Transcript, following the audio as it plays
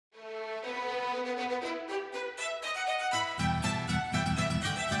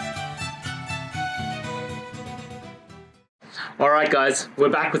Alright guys, we're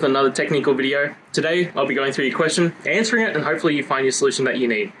back with another technical video. Today I'll be going through your question, answering it, and hopefully you find your solution that you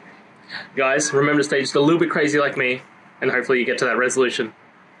need. Guys, remember to stay just a little bit crazy like me, and hopefully you get to that resolution.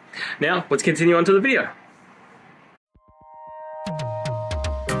 Now, let's continue on to the video.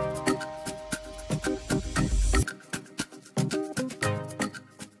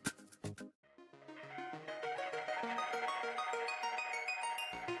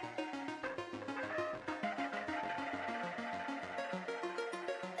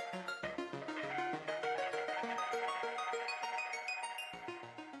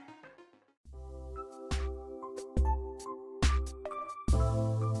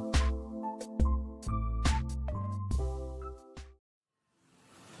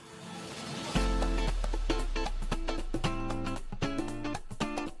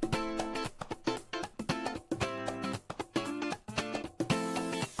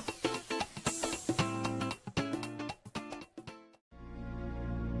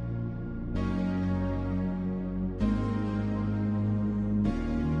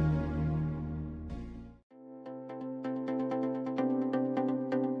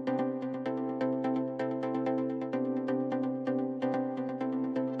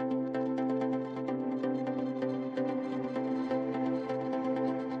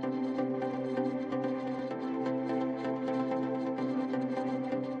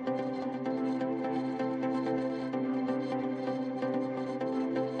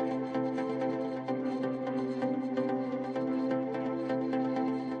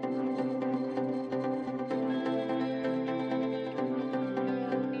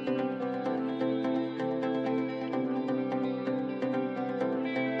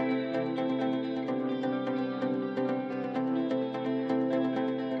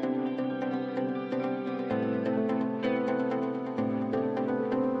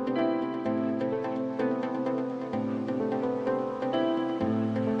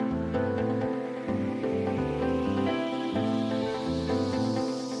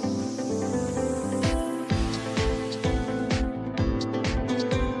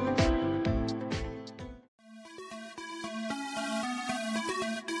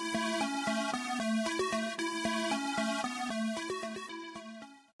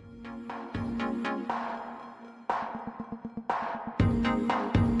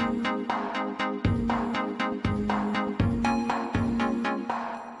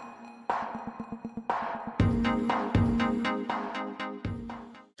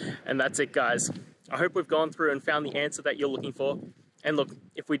 And that's it guys. I hope we've gone through and found the answer that you're looking for. And look,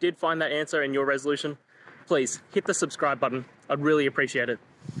 if we did find that answer in your resolution, please hit the subscribe button. I'd really appreciate it.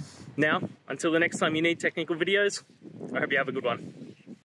 Now, until the next time you need technical videos, I hope you have a good one.